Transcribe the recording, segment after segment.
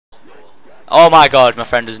Oh my god, my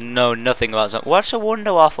friend does know nothing about that. What's a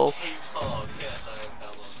Wonder Waffle? Oh, yes, I have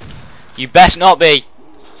that one. You best not be.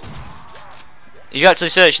 You actually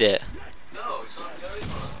searched it? No, it's on Gary's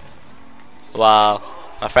mod. Wow.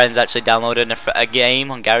 My friend's actually downloaded a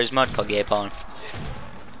game on Gary's mod called Gay Porn.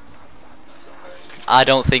 I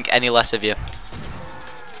don't think any less of you.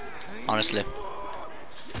 Honestly.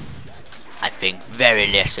 I think very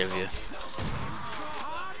less of you.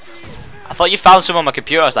 I thought you found some on my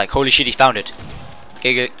computer. I was like, holy shit, he's found it.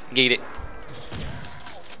 Get it.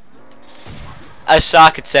 As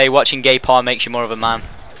Sar could say, watching gay porn makes you more of a man.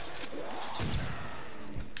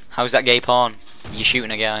 How's that gay porn? You're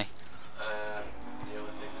shooting a guy.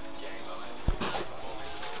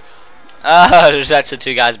 Ah, there's actually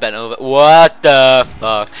two guys bent over. What the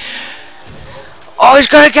fuck? Oh, he's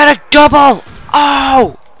gonna get a double!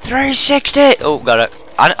 Oh! 360! Oh, got it.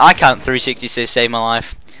 I can't 360 to save my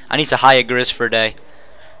life. I need to hire Grizz for a day.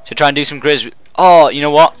 So try and do some Grizz. Oh, you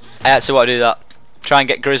know what? I actually want to do that. Try and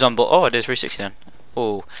get Grizz on board. Oh, I did 360 then.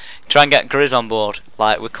 Oh. Try and get Grizz on board.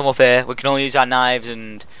 Like, we come up here, we can only use our knives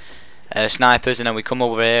and snipers, and then we come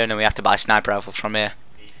over here and then we have to buy sniper rifles from here.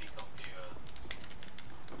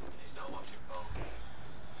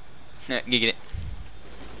 Yeah, get it.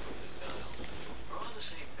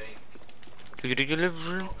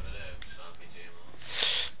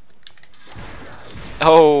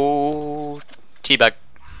 Oh, teabag.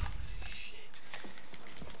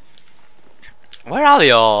 Where are they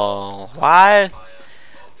all? Why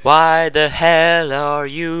the hell are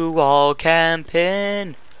you all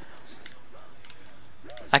camping?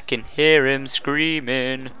 I can hear him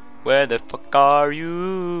screaming. Where the fuck are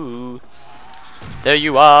you? There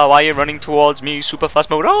you are. Why are you running towards me? Super fast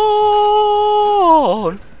mode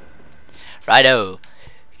on. Righto.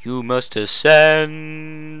 You must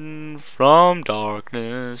ascend from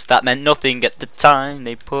darkness. That meant nothing at the time.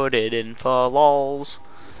 They put it in for lols.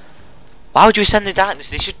 Why would you ascend the darkness?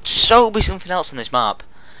 There should so be something else on this map.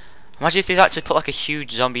 Imagine if they actually put like a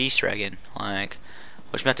huge zombie Easter egg in. Like,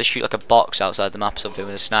 which meant to shoot like a box outside the map or something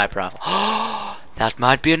with a sniper rifle. That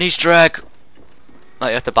might be an Easter egg. Like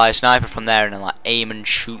you have to buy a sniper from there and then like aim and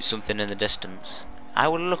shoot something in the distance. I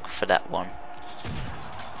will look for that one.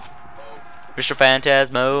 Mr.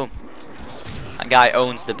 Phantasmo. That guy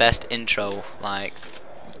owns the best intro, like,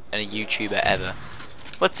 any YouTuber ever.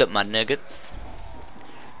 What's up, my nuggets?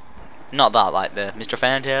 Not that, like the Mr.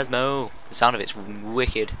 Phantasmo. The sound of it's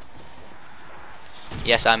wicked.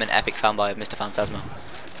 Yes, I'm an epic fanboy of Mr. Phantasmo.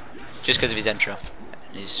 Just because of his intro.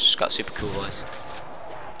 He's just got a super cool voice.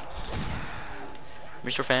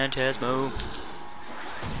 Mr. Phantasmo.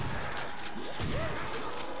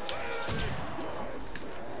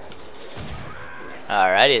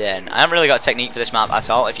 Alrighty then. I haven't really got a technique for this map at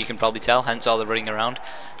all, if you can probably tell, hence all the running around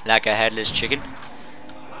like a headless chicken.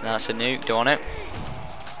 That's a nuke, don't it?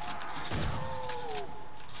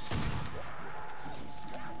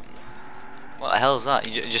 What the hell is that?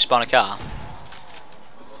 You just spawn a car?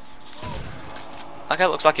 That guy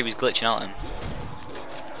looks like he was glitching out then.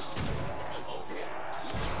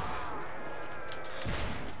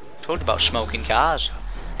 Told about smoking cars.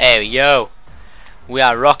 Hey yo, we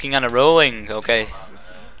are rocking and a rolling. Okay.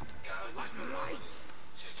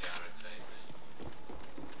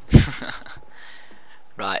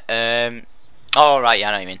 Right. Oh right, yeah,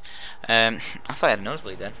 I know what you mean. I thought I had a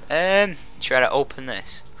nosebleed then. Should I open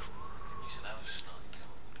this?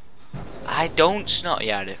 I don't snot.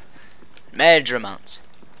 Yeah, I do. Major amounts.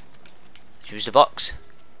 Use the box.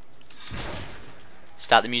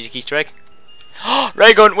 Start the music Easter egg.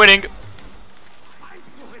 Ray gun winning.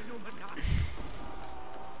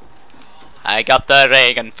 I got the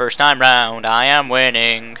ray gun first time round. I am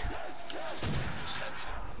winning.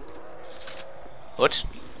 What?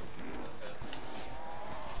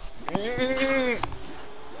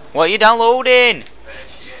 What are you downloading?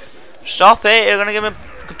 Stop it! You're gonna give me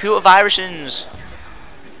computer viruses.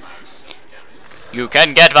 You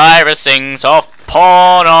can get virusings of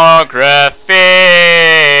pornography.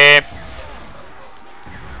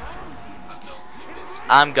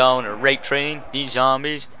 I'm gonna rape train these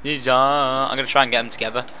zombies. I'm gonna try and get them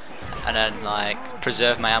together, and then like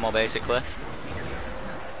preserve my ammo basically.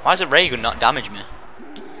 Why does a ray gun not damage me?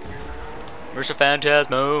 Mr.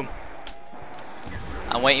 Phantasmo.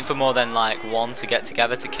 I'm waiting for more than like one to get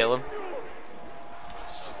together to kill him.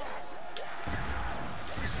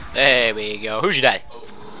 There we go. Who's your daddy?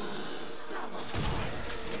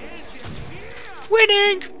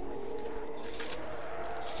 Winning!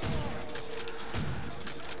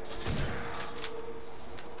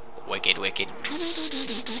 Wicked, wicked.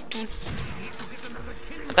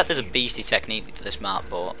 I bet there's a beastie technique for this map,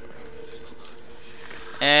 but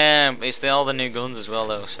It's all the new guns as well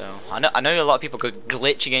though, so I know a lot of people could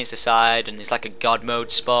glitch against the side and it's like a god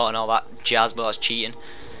mode spot and all that jazz, but that's cheating.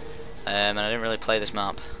 And I didn't really play this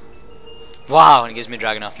map. Wow, and it gives me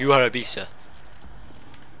dragon off. You are a beast, sir.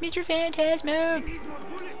 Mr. Phantasmo.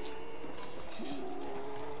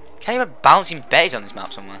 Can you have bouncing betties on this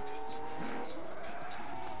map somewhere?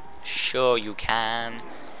 Sure you can.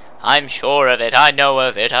 I'm sure of it. I know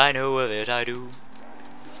of it. I know of it. I do.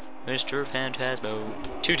 Mr. Phantasmo.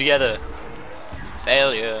 Two together.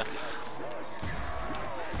 Failure.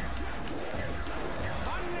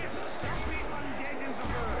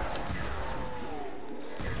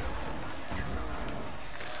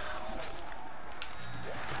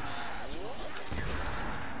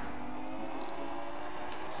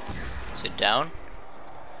 Sit down.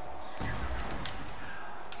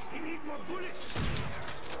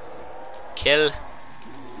 Kill.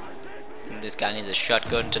 This guy needs a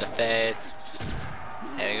shotgun to the face.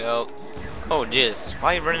 There we go. Oh jeez,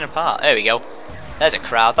 why are you running apart? There we go. There's a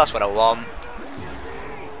crowd, that's what I want.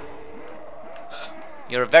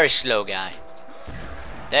 You're a very slow guy.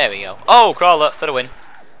 There we go. Oh, crawler for the win.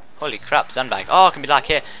 Holy crap, sandbag. Oh, it can be like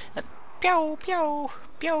here. Pew, pew,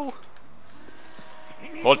 pew.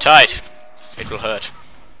 Hold tight. It will hurt.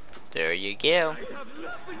 There you go.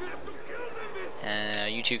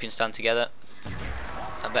 You two can stand together.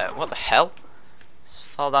 I bet. What the hell? Just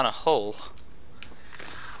fall down a hole.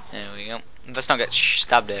 There we go. Let's not get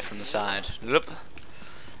stabbed here from the side. Loop.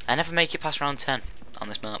 I never make it past round 10 on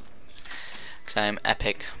this map. Because I am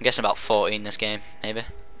epic. I'm guessing about 14 this game, maybe.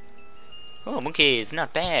 Oh, monkeys,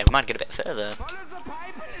 not bad. We might get a bit further.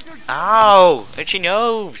 Ow! Itchy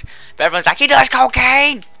nose! But everyone's like, he does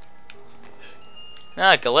cocaine!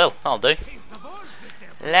 Ah, Galil, that'll do.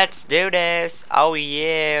 Let's do this! Oh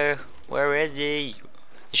yeah! Where is he?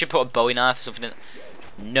 You should put a Bowie knife or something in.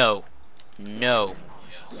 No. No.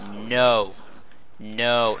 No.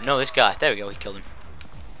 No. No, this guy. There we go, he killed him.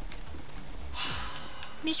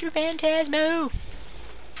 Mr. Phantasmo!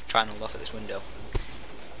 Try and hold off at this window.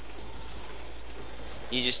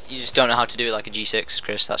 You just don't know how to do it like a G6,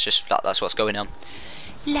 Chris. That's what's going on.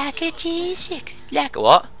 Like a G6. Like a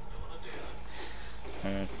what?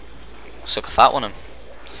 Suck a fat one.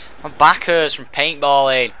 My back hurts from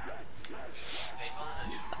paintballing.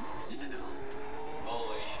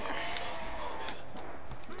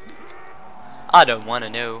 I don't want to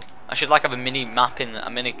know. I should like have a mini map a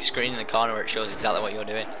mini screen in the corner where it shows exactly what you're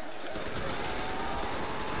doing.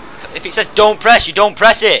 If it says don't press, you don't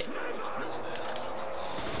press it.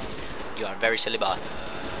 You are a very silly boy.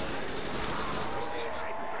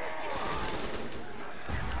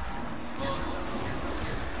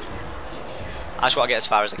 I just want to get as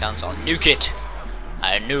far as I can, so I'll nuke it.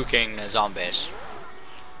 I'm nuking the zombies.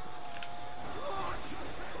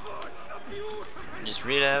 Just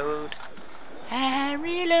reload. And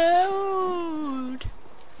reload.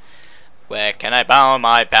 Where can I buy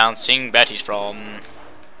my bouncing betties from?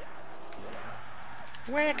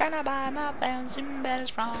 Where can I buy my bouncing betties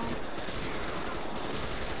from?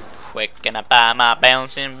 Where can I buy my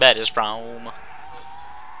bouncing betties from?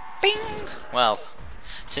 Bing! Well,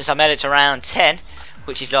 since I made it to round 10,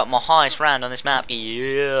 which is like my highest round on this map,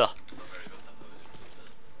 yeah!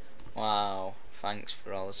 Wow, thanks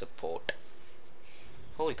for all the support.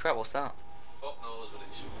 Holy crap, what's that? Fuck knows, but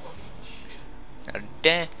it's fucking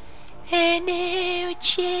shit.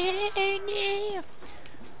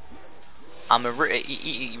 I'm a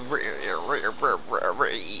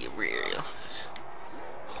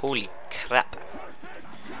holy crap.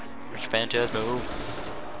 Rich Phantasmo.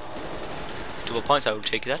 2 points, I will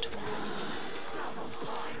take that.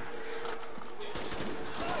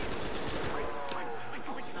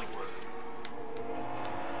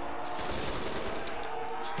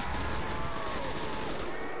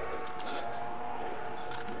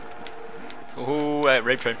 Ooh,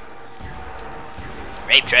 rape train.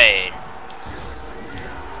 Rape train.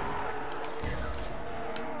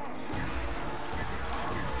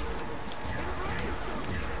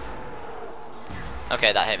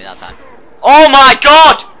 Okay, that hit me that time. Oh my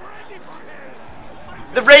god!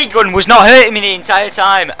 The ray gun was not hurting me the entire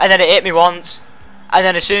time, and then it hit me once. And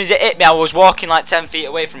then as soon as it hit me, I was walking like 10 feet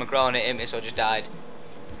away from a girl and it hit me, so I just died.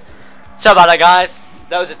 So about that, guys.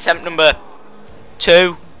 That was attempt number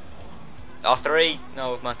 2. Or 3,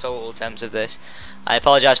 no, of my total attempts of this. I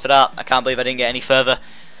apologise for that. I can't believe I didn't get any further.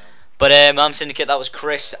 But I'm Syndicate, that was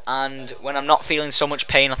Chris, and when I'm not feeling so much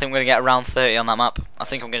pain, I think I'm going to get around 30 on that map. I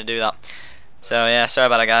think I'm going to do that. So yeah, sorry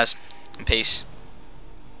about that, guys. And peace.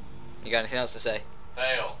 You got anything else to say?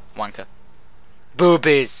 Fail. Wanker.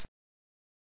 Boobies.